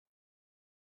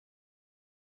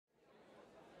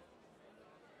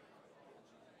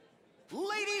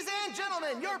Ladies and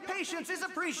gentlemen, your patience is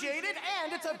appreciated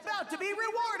and it's about to be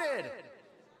rewarded!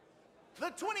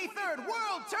 The 23rd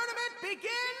World Tournament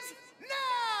begins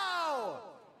now!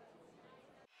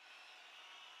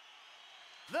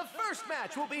 The first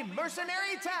match will be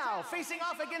Mercenary Tao facing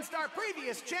off against our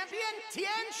previous champion, Tien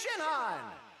Shinhan.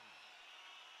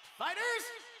 Fighters,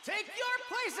 take your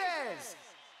places!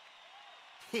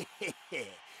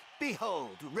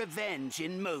 Behold, revenge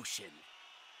in motion.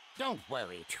 Don't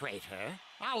worry, traitor.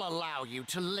 I'll allow you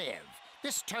to live.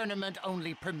 This tournament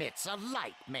only permits a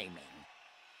light maiming.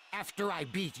 After I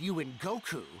beat you and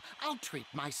Goku, I'll treat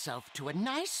myself to a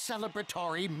nice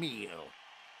celebratory meal.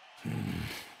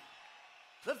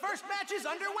 The first match is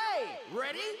underway.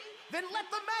 Ready? Then let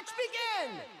the match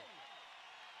begin!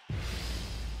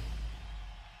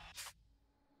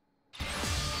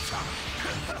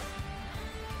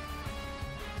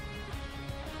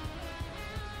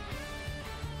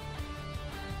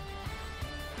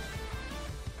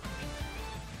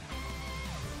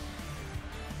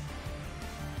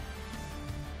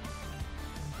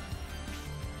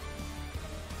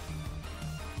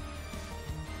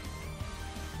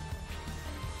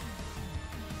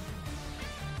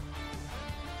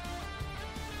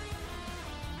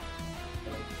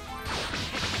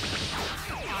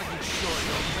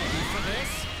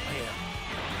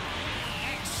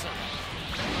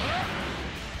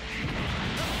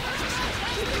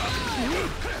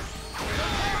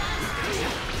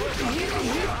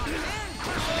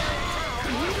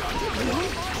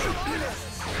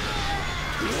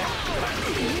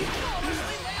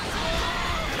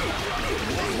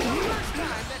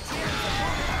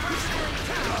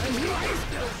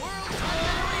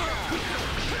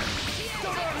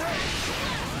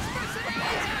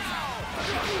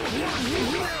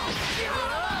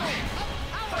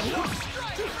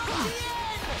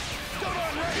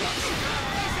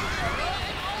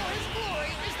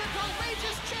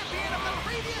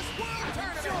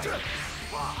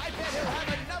 I bet he'll have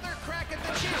another crack at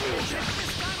the championship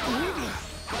this time around.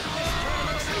 But this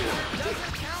tournament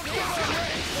doesn't count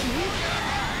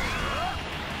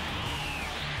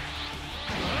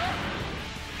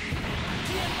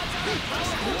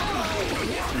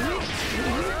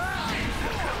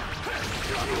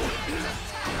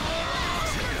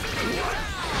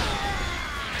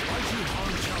Why'd you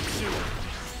harm Chaozu?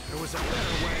 There was a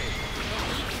better way.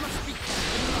 It must be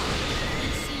kept in mind.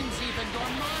 It seems even your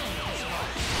mind is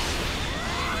lost.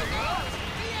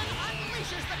 Tien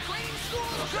unleashes the Crane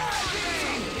School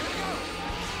Dragon! Here we go!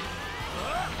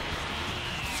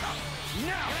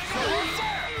 Now!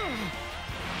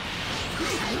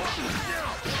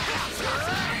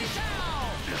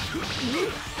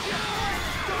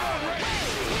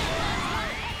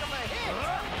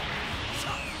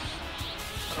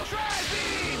 Try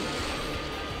beam!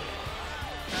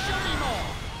 Show me more!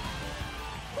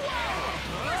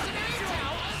 Mercenary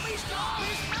Tao unleashed all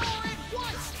his power at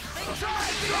once! Try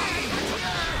beam!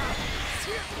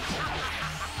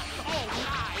 Oh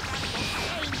my, that was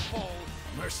painful!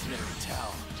 Mercenary Tao.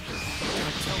 You're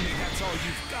gonna tell me that's all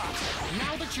you've got?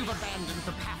 Now that you've abandoned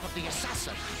the path of the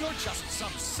assassin, you're just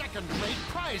some second-rate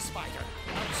prize fighter.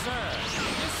 Observe,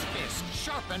 this fist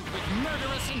sharpened with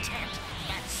murderous intent.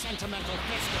 That sentimental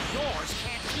fist of yours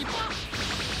can't keep up.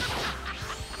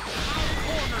 I'll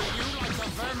corner you like the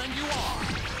vermin you are.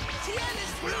 Tien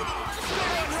is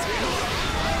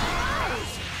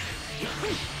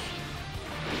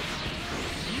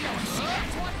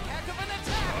That's one heck of an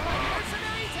attack by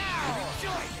Mercenary Tao!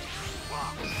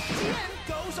 Tien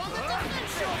goes on the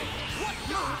defensive! What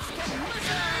moves can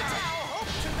Mercenary Tao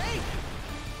hope to make?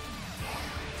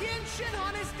 Tien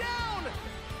Shinhan is down!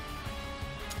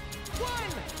 1,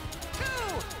 2,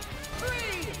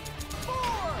 3, 4!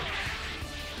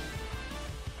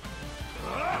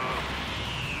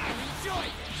 Enjoy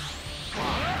this!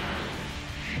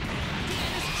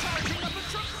 Tien is charging up a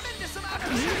tremendous amount of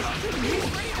energy! He's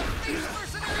ready to face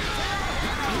Mercenary Tao!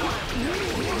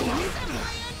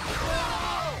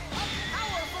 A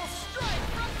powerful strike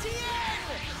from Tien!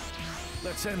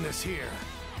 Let's end this here.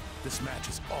 This match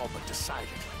is all but decided.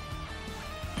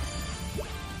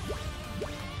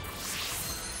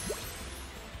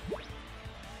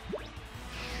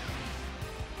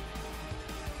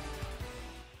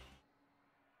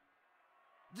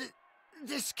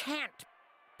 This can't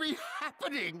be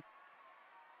happening!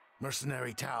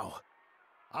 Mercenary Tao,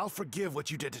 I'll forgive what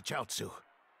you did to Chaozu.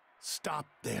 Stop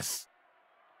this.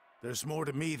 There's more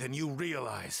to me than you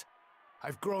realize.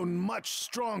 I've grown much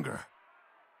stronger.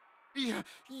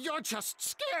 You're just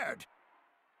scared!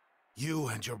 You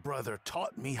and your brother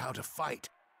taught me how to fight.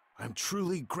 I'm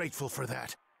truly grateful for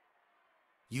that.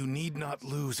 You need not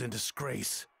lose in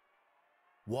disgrace.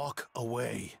 Walk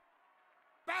away.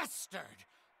 Bastard!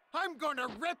 I'm gonna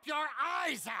rip your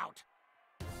eyes out!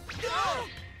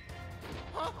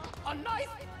 Huh? A knife?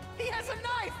 He has a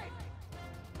knife!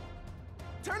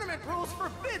 Tournament rules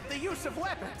forbid the use of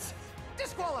weapons.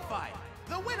 Disqualified.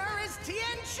 The winner is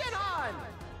Tien Shinhan!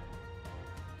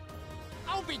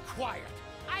 Oh, be quiet!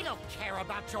 I don't care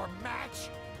about your match!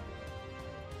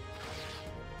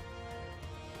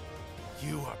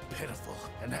 You are pitiful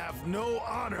and have no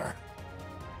honor.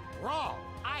 Wrong!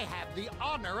 I have the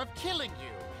honor of killing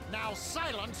you! Now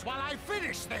silence while I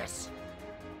finish this!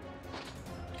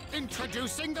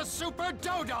 Introducing the Super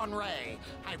Dodon Ray!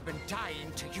 I've been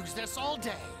dying to use this all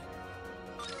day.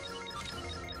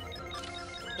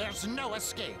 There's no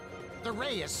escape. The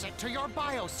ray is set to your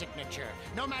biosignature.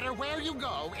 No matter where you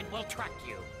go, it will track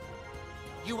you.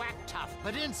 You act tough,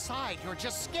 but inside you're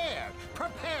just scared.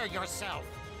 Prepare yourself.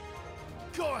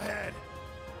 Go ahead.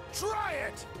 Try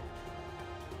it!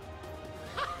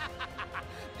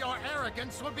 Your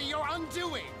arrogance will be your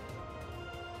undoing.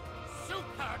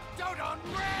 Super Dodon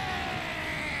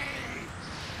Ray!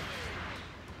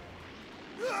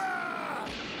 Ah!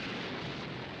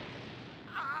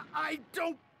 I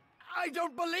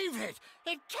don't believe it!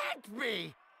 It can't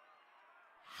be!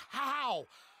 How?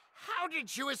 How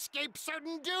did you escape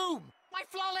certain doom? My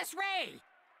flawless ray!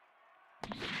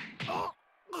 Oh.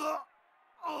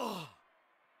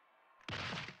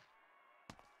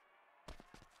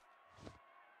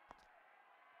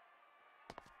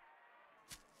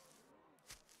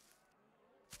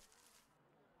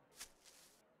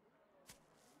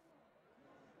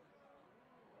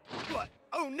 What?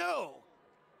 Oh no!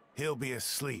 He'll be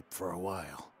asleep for a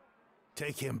while.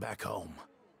 Take him back home.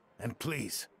 And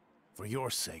please, for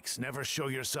your sakes, never show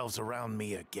yourselves around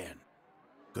me again.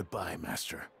 Goodbye,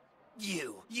 Master.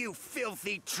 You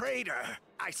filthy traitor!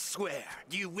 I swear,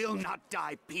 you will not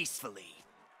die peacefully.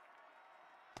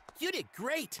 You did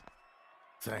great!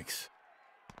 Thanks.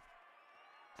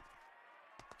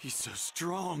 He's so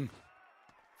strong.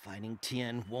 Fighting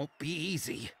Tien won't be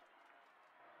easy.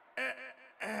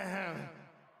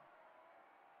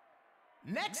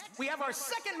 Next, we have our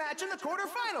second match in the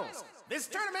quarterfinals. This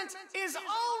tournament is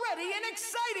already an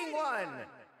exciting one.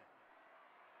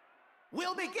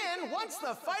 We'll begin once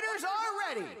the fighters are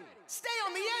ready. Stay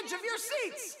on the edge of your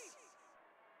seats.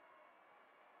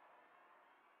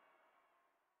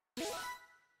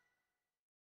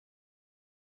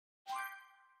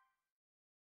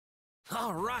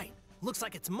 All right, looks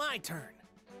like it's my turn.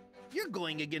 You're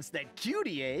going against that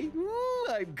cutie, eh? Ooh,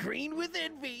 I'm green with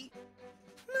envy.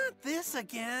 Not this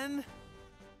again.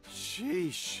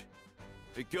 Sheesh.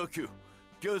 Hey, Goku,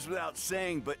 goes without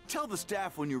saying, but tell the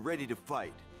staff when you're ready to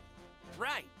fight.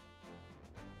 Right.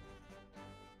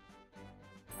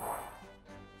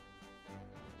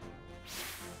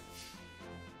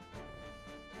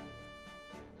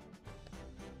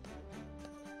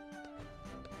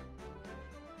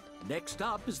 Next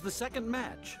up is the second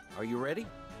match. Are you ready?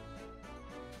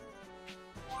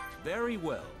 Very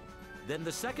well. Then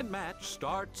the second match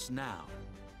starts now.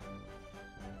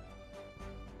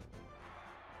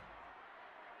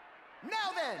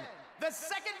 Now then, the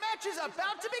second match is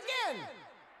about to begin.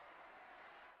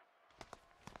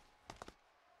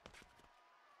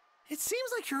 It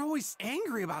seems like you're always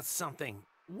angry about something.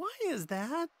 Why is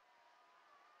that?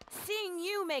 Seeing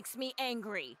you makes me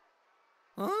angry.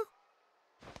 Huh?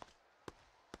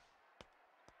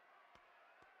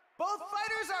 Both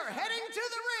fighters are heading to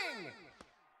the ring.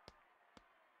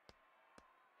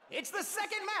 It's the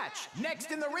second match.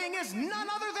 Next in the ring is none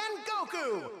other than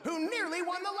Goku, who nearly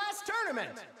won the last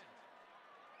tournament.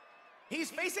 He's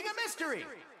facing a mystery.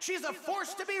 She's a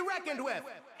force to be reckoned with,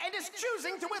 and is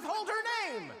choosing to withhold her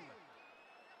name.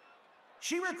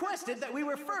 She requested that we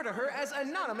refer to her as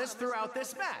anonymous throughout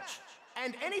this match,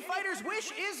 and any fighter's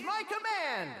wish is my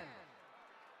command.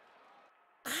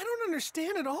 I don't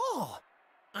understand at all.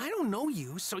 I don't know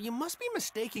you, so you must be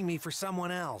mistaking me for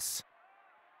someone else.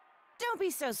 Don't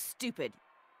be so stupid.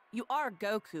 You are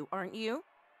Goku, aren't you?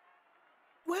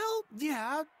 Well,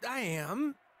 yeah, I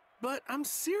am. But I'm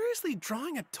seriously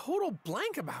drawing a total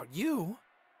blank about you.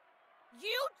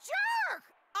 You jerk!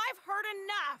 I've heard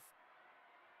enough.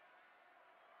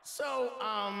 So,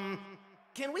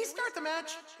 can we start the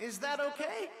match? Is that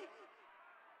okay?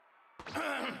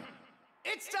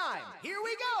 It's time! Here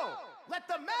we go! Let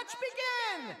the match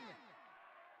begin!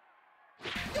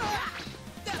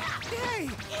 Hey!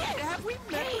 Have we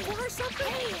met before or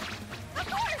something? Of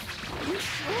course! You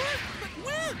sure? But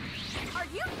when? Are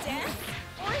you dead?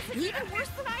 Or is it even worse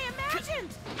than I imagined?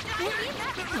 Did I mean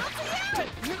that cruel to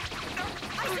you?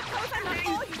 I suppose I'm not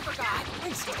all you forgot.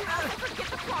 How'd you forget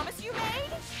the promise you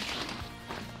made?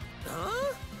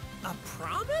 Huh? A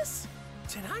promise?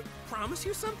 Did I promise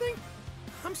you something?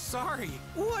 I'm sorry.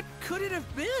 What could it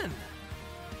have been?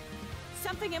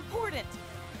 Something important.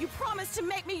 You promised to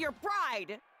make me your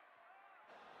bride.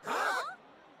 Huh?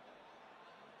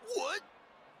 What?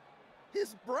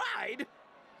 His bride?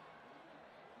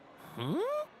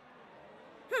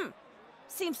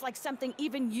 Seems like something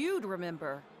even you'd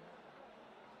remember.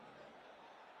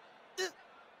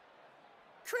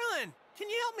 Krillin, can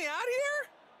you help me out here?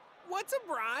 What's a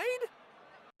bride?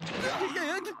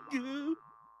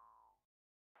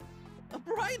 A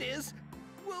bride is,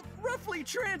 well, roughly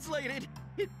translated,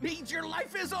 it means your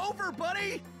life is over,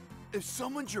 buddy! If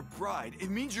someone's your bride, it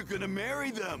means you're gonna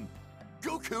marry them.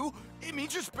 Goku, it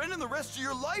means you're spending the rest of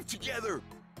your life together.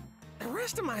 The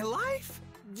rest of my life?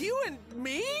 You and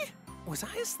me? Was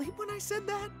I asleep when I said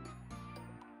that?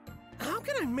 How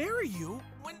can I marry you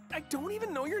when I don't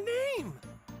even know your name?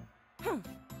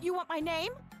 You want my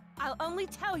name? I'll only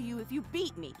tell you if you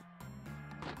beat me.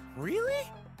 Really?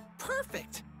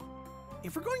 Perfect!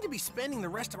 If we're going to be spending the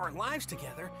rest of our lives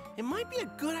together, it might be a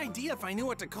good idea if I knew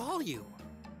what to call you.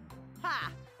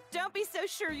 Ha! Don't be so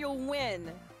sure you'll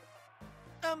win.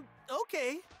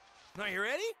 Okay. Are you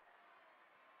ready?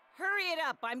 Hurry it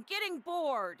up, I'm getting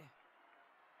bored.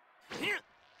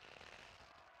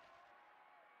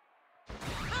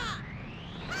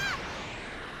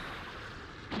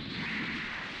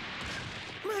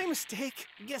 My mistake.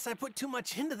 Guess I put too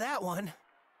much into that one.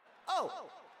 Oh,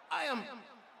 I am...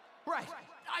 Right,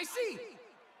 I see.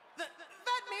 That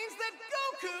means that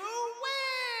Goku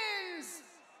wins!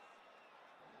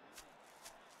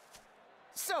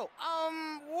 So,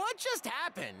 what just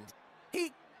happened?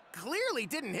 He clearly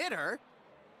didn't hit her.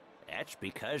 That's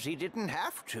because he didn't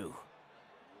have to.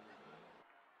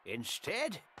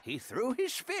 Instead, he threw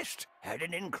his fist at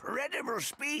an incredible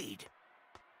speed.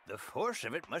 The force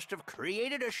of it must have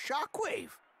created a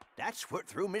shockwave. That's what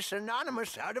threw Miss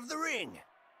Anonymous out of the ring.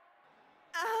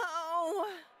 Oh!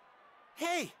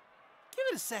 Hey, give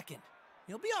it a second.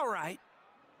 You'll be all right.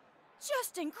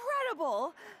 Just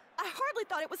incredible! I hardly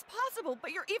thought it was possible,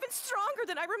 but you're even stronger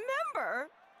than I remember.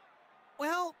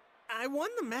 Well, I won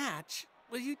the match.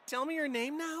 Will you tell me your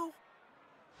name now?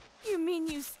 You mean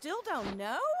you still don't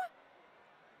know?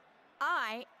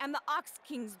 I am the Ox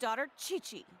King's daughter,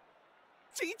 Chi-Chi.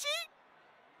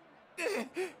 Chi-Chi?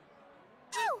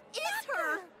 Oh, it's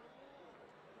her!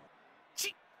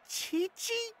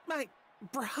 Chi-Chi? My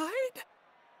bride?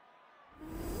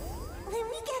 When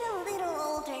we get a little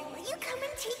older, will you come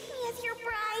and take me as your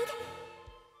bride?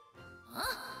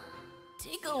 Huh?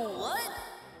 Take a what?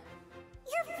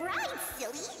 Your bride,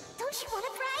 silly! Don't you want a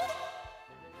bride?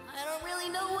 I don't really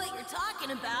know what you're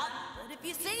talking about, but if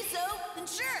you say so, then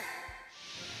sure.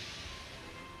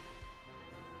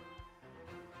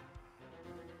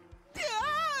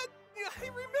 Dad! I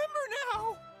remember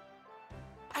now!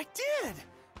 I did!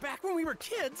 Back when we were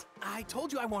kids, I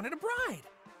told you I wanted a bride.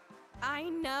 I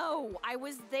know, I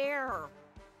was there.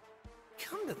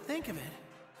 Come to think of it,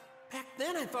 back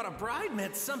then I thought a bride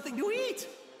meant something to eat.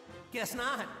 Guess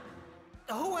not.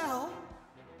 Oh well.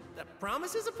 A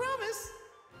promise is a promise.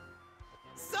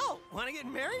 So, wanna get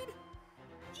married?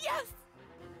 Yes!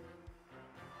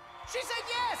 She said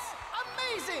yes!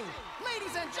 Amazing!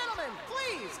 Ladies and gentlemen,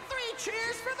 please, 3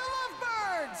 cheers for the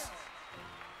Lovebirds!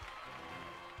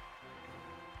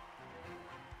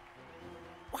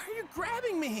 Why are you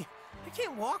grabbing me? I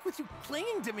can't walk with you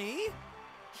clinging to me.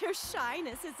 Your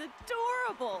shyness is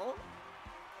adorable.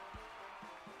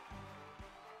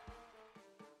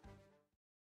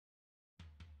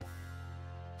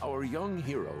 Our young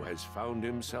hero has found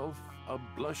himself a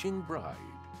blushing bride.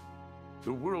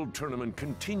 The World Tournament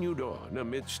continued on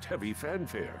amidst heavy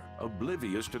fanfare,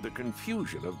 oblivious to the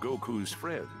confusion of Goku's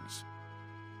friends.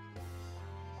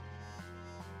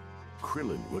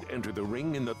 Krillin would enter the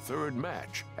ring in the 3rd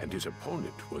match, and his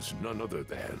opponent was none other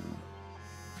than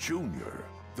Junior,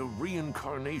 the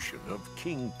reincarnation of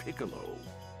King Piccolo.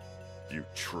 You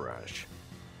trash.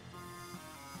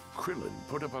 Krillin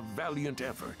put up a valiant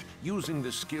effort, using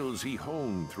the skills he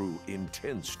honed through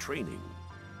intense training.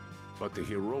 But the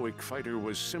heroic fighter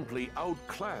was simply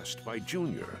outclassed by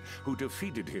Junior, who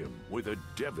defeated him with a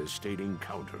devastating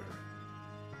counter.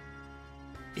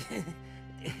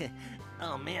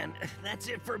 Oh man, that's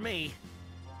it for me.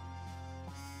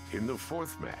 In the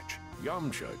 4th match,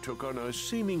 Yamcha took on a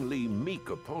seemingly meek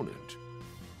opponent,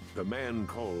 the man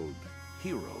called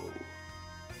Hero.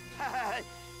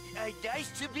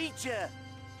 Nice to meet ya.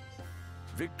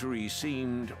 Victory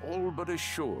seemed all but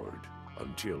assured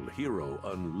until Hero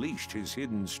unleashed his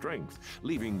hidden strength,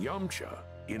 leaving Yamcha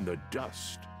in the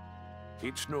dust.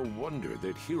 It's no wonder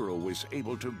that Hero was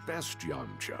able to best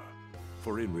Yamcha,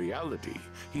 for in reality,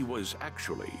 he was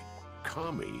actually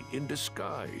Kami in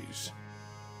disguise.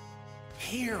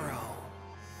 Hero.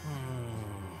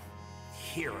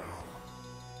 Hero.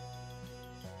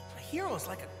 A hero is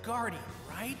like a guardian,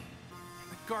 right?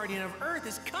 The guardian of Earth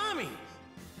is Kami.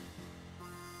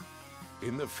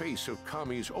 In the face of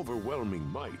Kami's overwhelming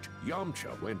might,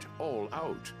 Yamcha went all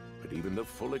out, but even the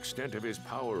full extent of his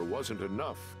power wasn't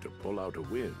enough to pull out a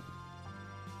win.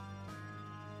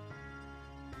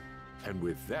 And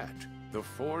with that, the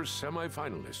 4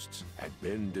 semi-finalists had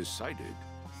been decided.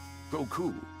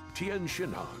 Goku, Tien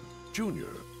Shinhan,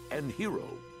 Junior, and Hero.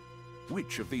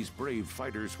 Which of these brave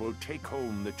fighters will take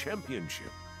home the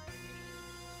championship?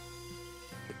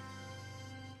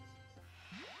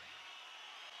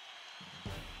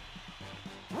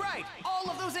 Right! All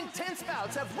of those intense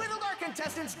bouts have whittled our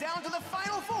contestants down to the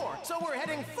final 4, so we're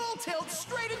heading full tilt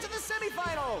straight into the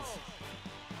semifinals!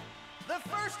 The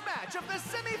first match of the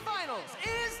semifinals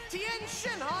is Tien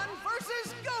Shinhan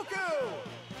versus Goku!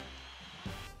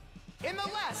 In the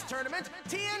last tournament,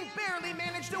 Tien barely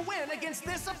managed to win against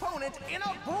this opponent in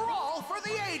a brawl for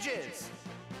the ages!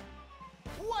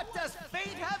 What does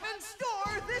fate have in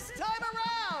store this time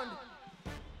around?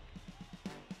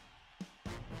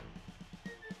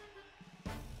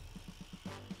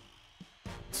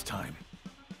 It's time.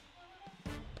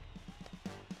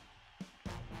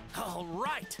 All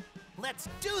right, let's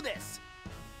do this!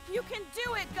 You can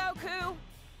do it, Goku!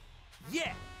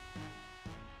 Yeah!